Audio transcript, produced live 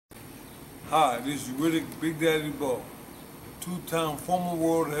Hi, this is Riddick Big Daddy Bo, two-time former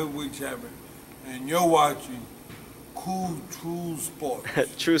world heavyweight champion, and you're watching True Sports.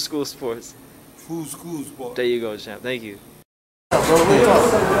 True School Sports. True School Sports. There you go, champ. Thank you. I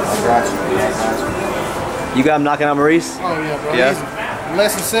got you. You got him knocking out Maurice? Oh yeah, bro. Yeah. Easy.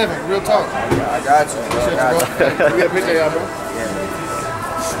 Less than 7, real talk. I got you, bro. I got you. We got a picture of y'all, bro.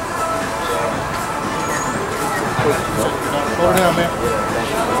 Hold it down, man.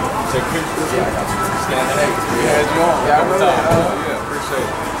 Take pictures. Yeah, I got you. Stand the next. We had you on. Yeah, I know that. Yeah, appreciate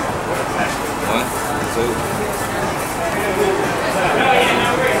it. 1, 2.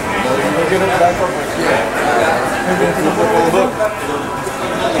 You gonna get him back up? Yeah.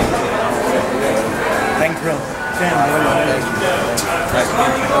 Thanks, bro.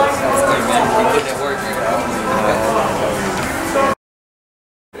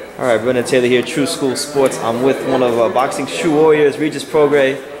 All right, Brendan Taylor here, True School Sports. I'm with one of boxing's true warriors, Regis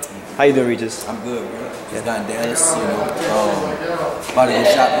Prograis. How you doing, Regis? I'm good, bro. Just got in Dallas, you know. About to go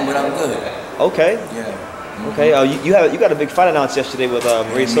shopping, but I'm good. Okay. Yeah. Okay. You got a big fight announced yesterday with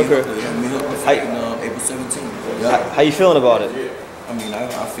Maurice Hooker. April 17th. Yeah. How you feeling about it? I mean,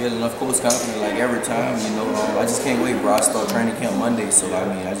 I feel, of course, confident like every time, you know. I just can't wait, bro. I start training camp Monday, so I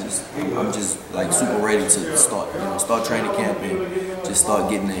mean, I'm just like super ready to start training camp and just start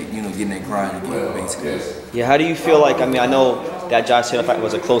getting that grind again, basically. Yeah. How do you feel like? I mean, I know that Josh Taylor fight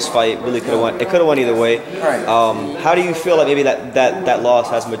was a close fight. Really could have won. It could have won either way. Right. How do you feel like maybe that loss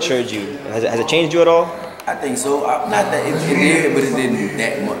has matured you? Has it changed you at all? I think so. Not that it did, but it didn't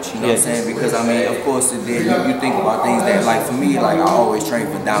that much. You know what I'm saying? Because I mean, of course it did. You think about things that, like for me, like I always train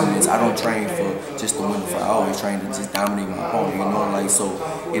for dominance. I don't train for just to win the fight. I always train to just dominate my opponent. You know, like so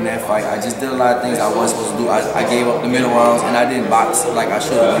in that fight, I just did a lot of things I wasn't supposed to do. I gave up the middle rounds and I didn't box like I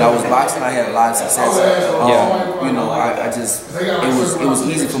should. When I was boxing, I had a lot of success. You know, I just it was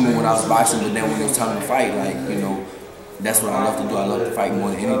easy for me when I was boxing, but then when it was time to fight, like you know. That's what I love to do. I love to fight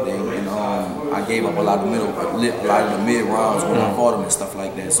more than anything, and I gave up a lot of the mid rounds when I fought them and stuff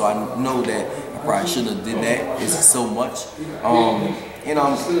like that. So I know that I probably shouldn't have did that. It's so much. You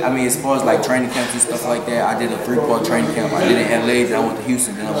know, I mean, as far as like training camps and stuff like that, I did a 3-part training camp. I did it in LA, then I went to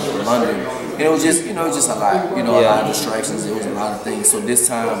Houston, then I went to London. And it was just, you know, just a lot. You know, a lot of distractions. It was a lot of things. So this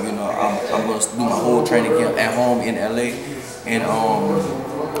time, you know, I'm going to do my whole training camp at home in LA, and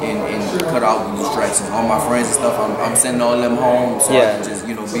cut out the distractions. All my friends and stuff, I'm sending all them home so I can just,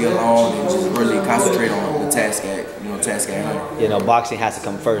 you know, be alone and just really concentrate on the task at hand. You know, boxing has to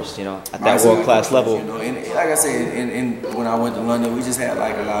come first, you know, at that world-class level. You know, and like I said, when I went to London, we just had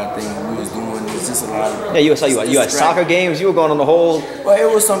like a lot of things we was doing. It was just a lot of... Yeah, you had soccer games, you were going on the whole... Well, it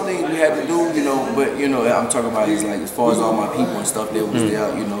was something we had to do, you know, but, you know, I'm talking about is like as far as all my people and stuff that was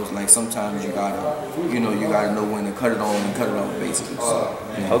there, you know, like sometimes you gotta know when to cut it on and cut it off, basically. So,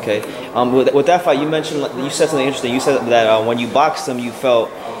 yeah. Okay. With that fight, you mentioned, you said something interesting. You said that when you boxed him, you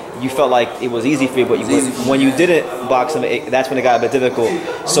felt like it was easy for you, but when you didn't box him, that's when it got a bit difficult.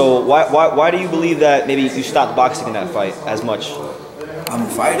 So why do you believe that maybe you stopped boxing in that fight as much? I'm a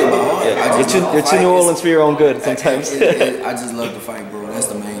fighter, bro. Yeah. You're too New Orleans for your own good sometimes. I just love to fight, bro. That's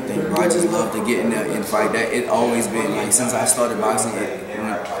the main thing, bro. I just love to get in there and fight. That it always been like since I started boxing.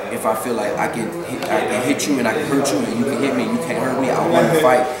 If I feel like I can hit you and I can hurt you and you can hit me, you can't hurt me, I want to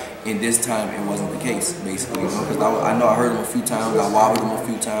fight. And this time it wasn't the case, basically, you know, because I know I hurt him a few times, I wobbled him a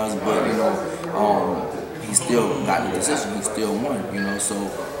few times, but you know, he still got the decision, he still won, you know. So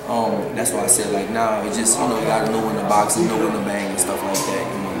that's why I said like now it's just, you know, you gotta know when to box and know when to bang and stuff like that,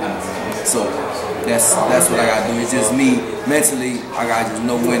 you know. So that's what I gotta do. It's just me mentally, I gotta just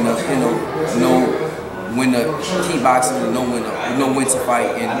know when to, you know when to keep boxing and know when to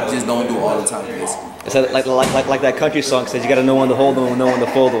fight and just don't do it all the time, basically. It's like that country song says, you got to know when to hold them and know when to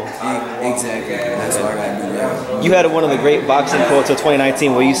fold them. Exactly. That's what I got to do. Yeah. You had one of the great boxing quotes of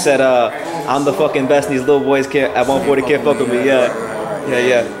 2019 where you said, "I'm the fucking best, and these little boys at 140 can't fuck with me." Yeah.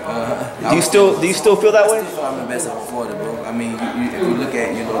 Do you still feel that way? I still feel I'm the best at 140, bro. I mean, if you look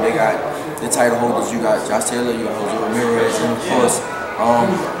at, you know, they got the title holders. You got Josh Taylor, you got Jose Ramirez, and of course,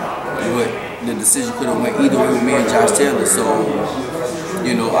 the decision could have went either way with me and Josh Taylor. So,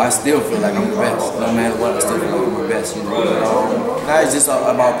 you know, I still feel like I'm the best. No matter what, I still feel like I'm the best, you know. Now it's just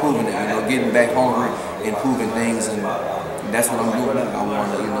about proving it, you know, getting back hungry and proving things, and that's what I'm doing now. I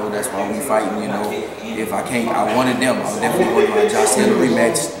want to, you know, that's why we fighting, you know. If I can't, I wanted them. I definitely wanted my Josh Taylor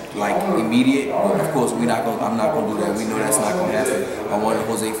rematch, like, immediate. But of course, I'm not going to do that. We know that's not going to happen. I wanted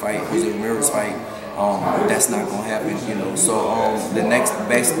Jose Ramirez fight. That's not gonna happen, you know. So the next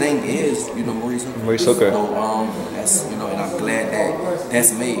best thing is, you know, Maurice Hooker. Maurice Hooker. So that's, you know, and I'm glad that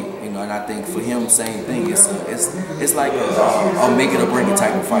that's made, you know. And I think for him, same thing. It's like a make it or break it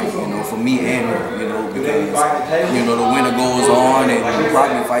type of fight, you know. For me and him, you know, because, you know, the winner goes on and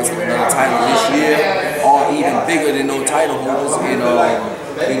probably fights for another title this year, or even bigger than no title holders, and,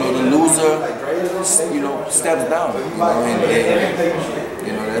 you know, the loser, you know, steps down, you know, and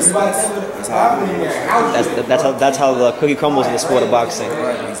you know, that's how it goes. That's how the cookie crumbles in the sport of boxing.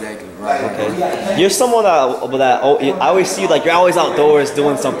 Right, exactly, right. Okay. You're someone that I always see, like, you're always outdoors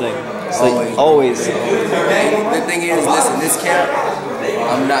doing something. It's like, always. The thing is, listen, this camp,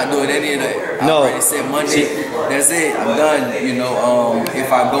 I'm not doing any of that. No. I already said Monday, that's it, I'm done. You know,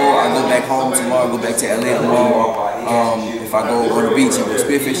 if I go back home tomorrow, go back to LA tomorrow. If I go on the beach and go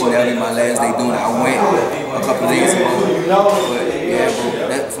spearfishing, that'll be my last day doing it. I went a couple days ago, but yeah, bro,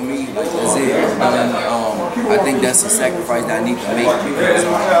 that for me, like, that's it. I'm done. I think that's a sacrifice that I need to make because,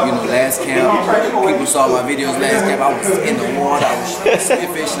 you know, last camp, people saw my videos last camp, I was in the water, I was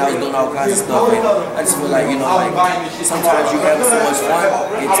spearfishing, I was doing all kinds of stuff, and I just feel like, you know, like, sometimes you have so much fun,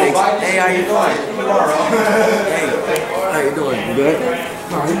 it takes, hey, how you doing? Hey, how you doing? You good?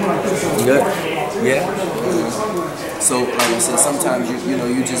 You good? Yeah? So, like I said, sometimes you know,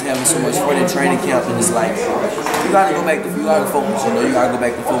 you just having so much fun in training camp, and it's like you gotta go back to, you gotta focus, you know, you gotta go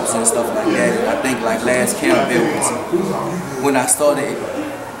back to focus and stuff like that. And I think like last camp, it was when I started.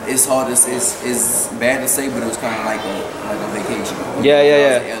 It's hard to, it's bad to say, but it was kind of like a vacation. Yeah.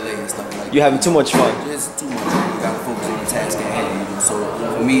 LA and stuff like that. You're having too much fun. Just too much. You gotta focus on the task at hand. You know? So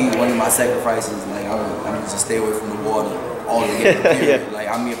for me, one of my sacrifices, like I'm just stay away from the water altogether. Yeah. Like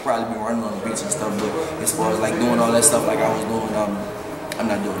I mean, probably be running on the beach and stuff, but as far as like doing all that stuff like I was doing, I'm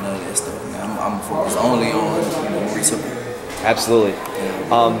not doing none of that stuff. Man. I'm focused only on, you know, Maurice. Absolutely.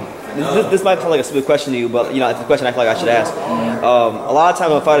 This might sound like a stupid question to you, but, you know, it's a question I feel like I should ask. A lot of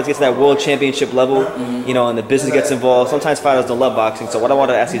times when fighters get to that world championship level, you know, and the business gets involved, sometimes fighters don't love boxing. So what I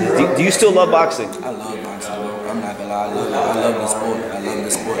want to ask you is, do you still love boxing? I love boxing, bro. I'm not gonna lie. I love the sport. I love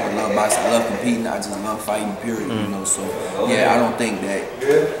the sport. I love boxing. I love competing. I just love fighting, period. You know, so yeah, I don't think that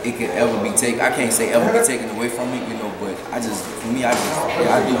it can ever be taken. I can't say ever be taken away from me, you know, but for me, I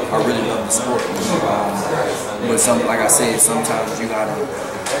do. I really love the sport. You know? But like I said, sometimes you gotta,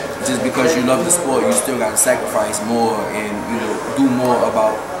 just because you love the sport, you still gotta sacrifice more and, you know, do more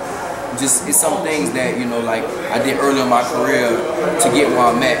about. Just, it's some things that, you know, like I did early in my career to get where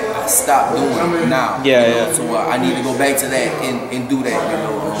I'm at. I stopped doing now. Yeah, you know? yeah. So I need to go back to that and do that, you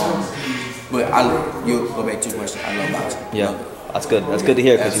know. But you'll go back to your question. I love boxing. Yeah, that's good. That's good to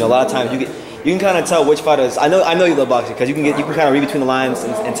hear, because, you know, a lot of times you can kind of tell which fighters. I know you love boxing, because you can kind of read between the lines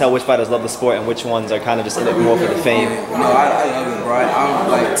and tell which fighters love the sport and which ones are kind of just in it more for the fame. No, I love it, bro. I don't,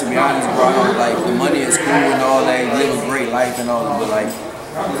 like, to be honest, bro, I don't, like, the money is cool and all that. You live a great life and all that, but like,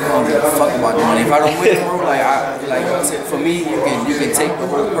 I don't give a fuck about the money. If I don't win, bro, like for me, you can take the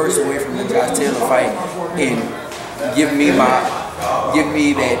whole purse away from the Josh Taylor fight and give me that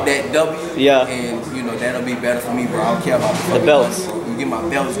W. Yeah. And you know that'll be better for me, bro. I don't care about the belts. Money, bro. You get my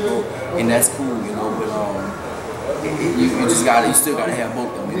belts, bro, and that's cool, you know. But you still gotta have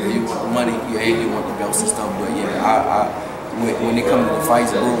both of them. You want the money, you want the belts and stuff. But yeah, when it comes to the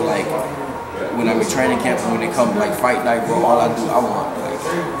fights, bro, like when I'm in training camp and when it comes like fight night, bro, all I do, I want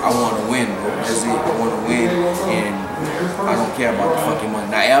to win, bro. That's it. I want to win, and I don't care about the fucking money.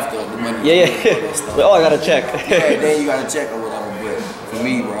 Now after the money, But, oh, I gotta check. Yeah, then you gotta check or whatever. But for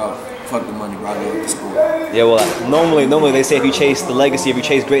me, bro, fuck the money, bro. I love the sport. Yeah, well, normally they say if you chase the legacy, if you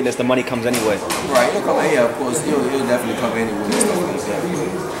chase greatness, the money comes anyway. Right, it'll come. Yeah, of course, it'll definitely come anyway and stuff like that.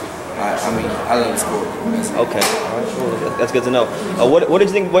 I mean, I love the sport. Okay, all right, cool. That's good to know. What did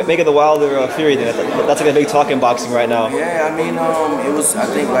you think make of the Wilder Fury then? That's like a big talk in boxing right now. Yeah, I mean, it was. I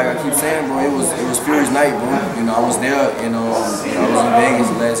think, like I keep saying, bro, it was Fury's night, bro. You know, I was there. You know, I was in Vegas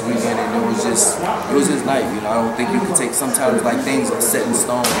last weekend, and it was his night. You know, I don't think you can take. Sometimes like things are set in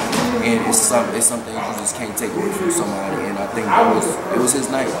stone, and it's something you just can't take away from somebody. And I think it was his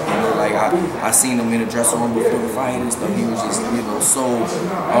night. You know, like I seen him in the dressing room before the fight and stuff. He was just, you know, so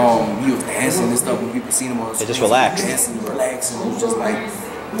he was dancing and stuff when people seen him on the screen. Just relaxed. Dancing, relaxing. It was just like,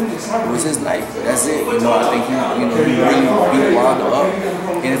 it was his night. That's it. You know, I think he really beat Wilder up,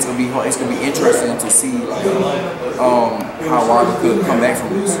 and it's gonna be hard. It's gonna be interesting to see like how Wilder could come back from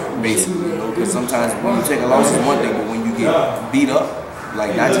this, basically. You know, because sometimes when you take a loss, it's one thing, but when you get beat up,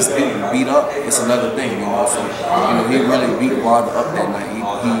 like not just beat up, it's another thing. You know, so you know he really beat Wilder up that night.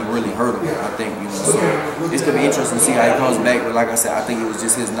 He really hurt him. I think, you know. So it's gonna be interesting to see how he comes back. But like I said, I think it was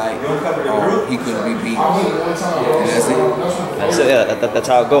just his night. He couldn't be beat, and that's it. That's it. Yeah, that's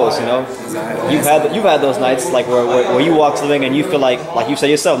how it goes. You know, you've had those nights like where you walk to the ring and you feel like you said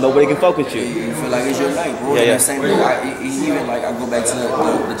yourself, nobody can fuck with you. You feel like it's your night, bro. Yeah. Same thing. Even like I go back to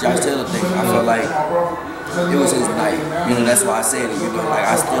the Josh Taylor thing. I feel like it was his night. You know, that's why I said it. You know, like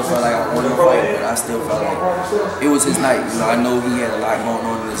I still felt like I won the fight, but I still felt like it was his night. You know, I know he had a lot going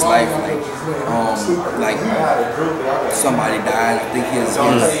on in his life. Like somebody died. I think his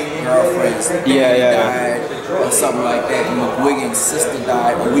girlfriend's died or something like that. And McGuigan's sister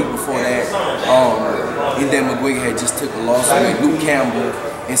died a week before that. And then McGuigan had just took a loss with Luke Campbell.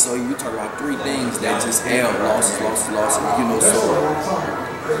 And so you talk about three things that just held losses. You know, so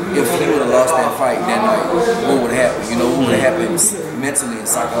if he would have lost that fight that night, what would have happened? You know, what would have happened mentally and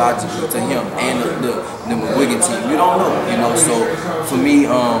psychologically to him and the McGuigan team? You don't know. You know, so for me,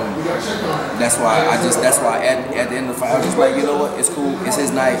 that's why at the end of the fight, I was just like, you know what, it's cool, it's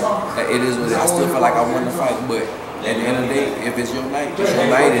his night. It is what it is. I still feel like I won the fight, but at the end of the day, if it's your night, it's your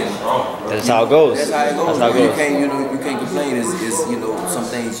night, and that's how it goes. That's how it goes. That's how it goes. You can't complain. Is you know, some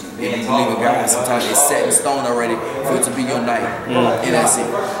things if you believe in God, sometimes it's set in stone already for it to be your night, and that's it.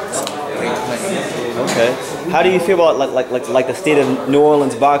 So, can't complain. Okay. How do you feel about like the state of New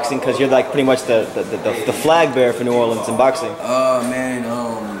Orleans boxing? Because you're like pretty much the flag bearer for New Orleans in boxing. Man,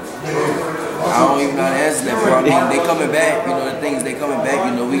 I don't even know how to answer that, bro. I mean, they coming back. You know, the things they coming back.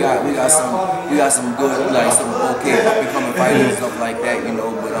 You know, we got some good, like some okay up and coming fighters and stuff like that. You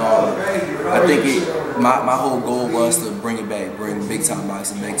know, but I think my whole goal was to bring it back, bring big time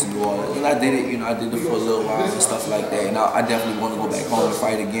boxing back to New Orleans, and I did it. You know, I did it for a little while and stuff like that. And I definitely want to go back home and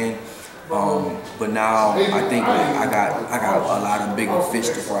fight again. But now I think like I got a lot of bigger fish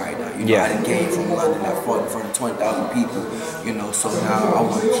to fry now. You know, I done came from London, I fought in front of 20,000 people. You know, so now I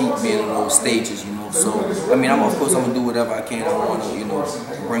want to keep being in those stages. You know, so I mean, of course I'm gonna do whatever I can. I want to, you know,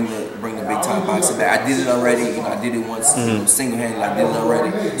 bring the big time boxing back. I did it already. You know, I did it once, you know, single-handedly. I did it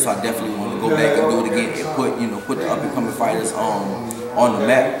already. So I definitely want to go back and do it again and put the up and coming fighters on the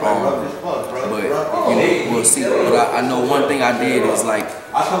map. But you know, we'll see. But I know one thing I did is like,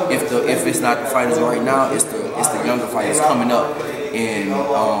 if it's not the fighters right now, it's the younger fighters coming up, and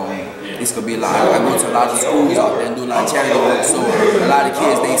it's gonna be a lot. I go to a lot of schools out there and do a lot of charity work, so a lot of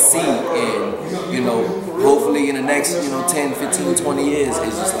kids they see, and you know, hopefully in the next 10, 15, 20 years,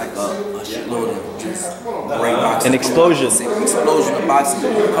 it's just like a shitload of just great boxing. An explosion. Explosion of boxing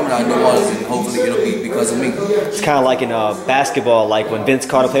coming out of New Orleans, and hopefully it'll be because of me. It's kind of like in basketball, like when Vince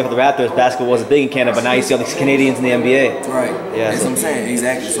Carter played for the Raptors, basketball wasn't big in Canada, but now you see all these Canadians in the NBA. Right. Yeah. That's what I'm saying.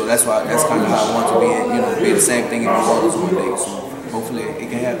 Exactly. So that's kind of how I want to be. Be the same thing in New Orleans one day. So hopefully it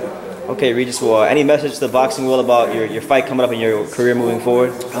can happen. Okay, Regis, well, any message to the boxing world about your fight coming up and your career moving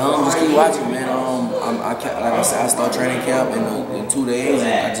forward? Just keep watching, man. Like I said, I start training camp in 2 days,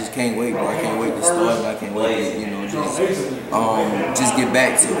 and I just can't wait, bro. I can't wait to start, and I can't wait to, just get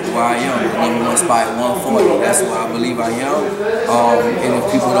back to where I am, the #1 spot at 140. That's where I believe I am. And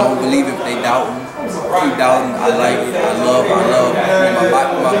if people don't believe it, if they doubt me, keep doubting. I like it. I love.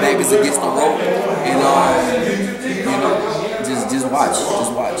 My back is against the rope, and you know, just watch.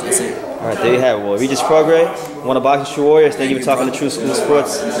 That's it. All right, there you have it. Well, Regis Prograis, one of Boxing True Warriors. Thank you for talking to True School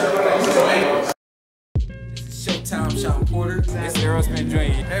Sports. Showtime, Sean Porter. It's Aerosmith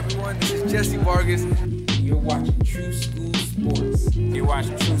Jr. Everyone, this is Jesse Vargas. You're watching True School Sports. You're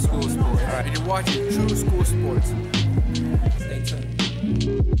watching True School Sports. All right. And you're watching True School Sports. Stay tuned.